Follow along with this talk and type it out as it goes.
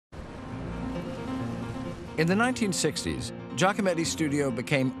In the 1960s, Giacometti's studio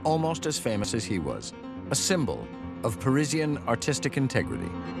became almost as famous as he was, a symbol of Parisian artistic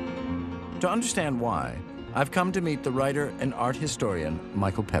integrity. To understand why, I've come to meet the writer and art historian,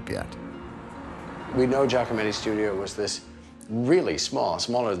 Michael Peppiatt. We know Giacometti's studio was this really small,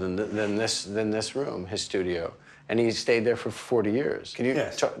 smaller than this room, his studio. And he stayed there for 40 years. Can you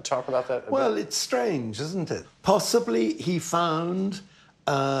talk about that a bit? Well, it's strange, isn't it? Possibly he found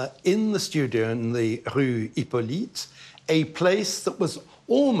in the studio in the Rue Hippolyte a place that was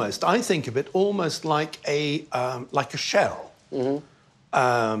almost, I think of it, almost like a shell.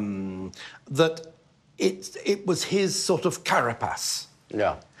 Mm-hmm. That it was his sort of carapace.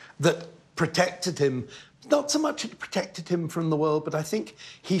 Yeah. That protected him. Not so much it protected him from the world, but I think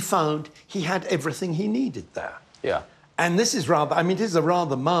he found he had everything he needed there. Yeah. And this is rather, I mean, it is a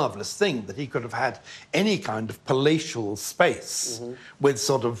rather marvellous thing that he could have had any kind of palatial space with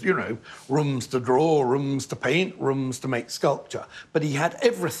sort of, you know, rooms to draw, rooms to paint, rooms to make sculpture. But he had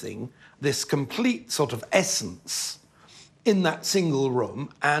everything, this complete sort of essence in that single room,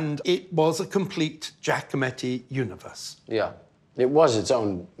 and it was a complete Giacometti universe. Yeah. It was its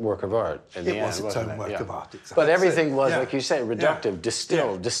own work of art in the end, wasn't it? It was its own work of art, exactly. But everything was, like you say, reductive,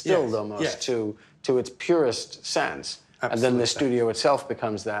 distilled almost to its purest sense. Absolutely. And then the studio itself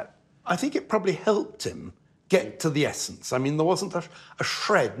becomes that. I think it probably helped him get to the essence. I mean, there wasn't a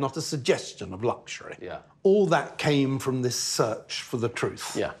shred, not a suggestion of luxury. Yeah. All that came from this search for the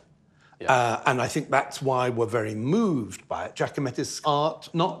truth. Yeah. Yeah. And I think that's why we're very moved by it. Giacometti's art,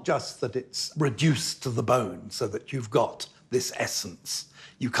 not just that it's reduced to the bone so that you've got this essence.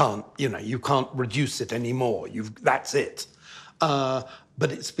 You can't reduce it anymore. That's it. But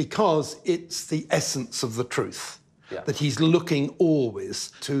it's because it's the essence of the truth. Yeah. That he's looking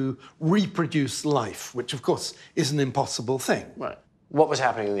always to reproduce life, which, of course, is an impossible thing. Right. What was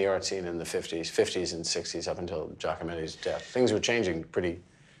happening in the art scene in the 50s and 60s up until Giacometti's death? Things were changing pretty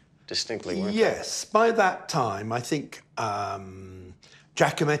distinctly, weren't they? Yes. By that time, I think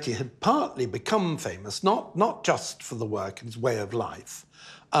Giacometti had partly become famous, not just for the work and his way of life,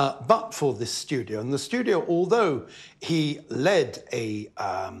 but for this studio. And the studio, although he led a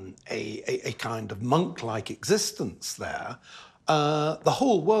kind of monk-like existence there, the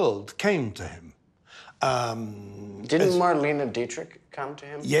whole world came to him. Didn't Marlene Dietrich come to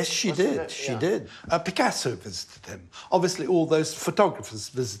him? Yes, she did. She did. Picasso visited him. Obviously, all those photographers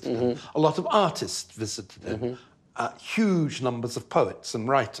visited him. A lot of artists visited him. Huge numbers of poets and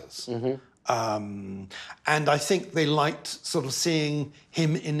writers. And I think they liked sort of seeing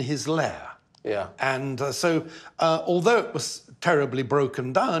him in his lair. Yeah. And so, although it was terribly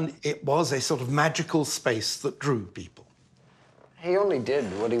broken down, it was a sort of magical space that drew people. He only did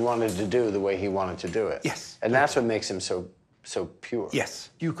what he wanted to do the way he wanted to do it. Yes. And that's what makes him so pure. Yes.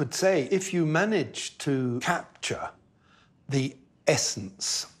 You could say if you manage to capture the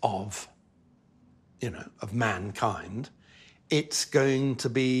essence of, of mankind, it's going to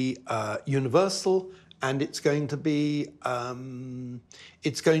be universal, and it's going to be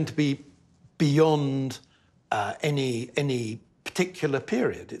beyond any particular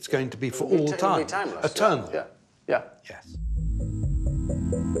period. It's going to be for all time. It'll be timeless. Eternal. Yeah. Yeah. Yes.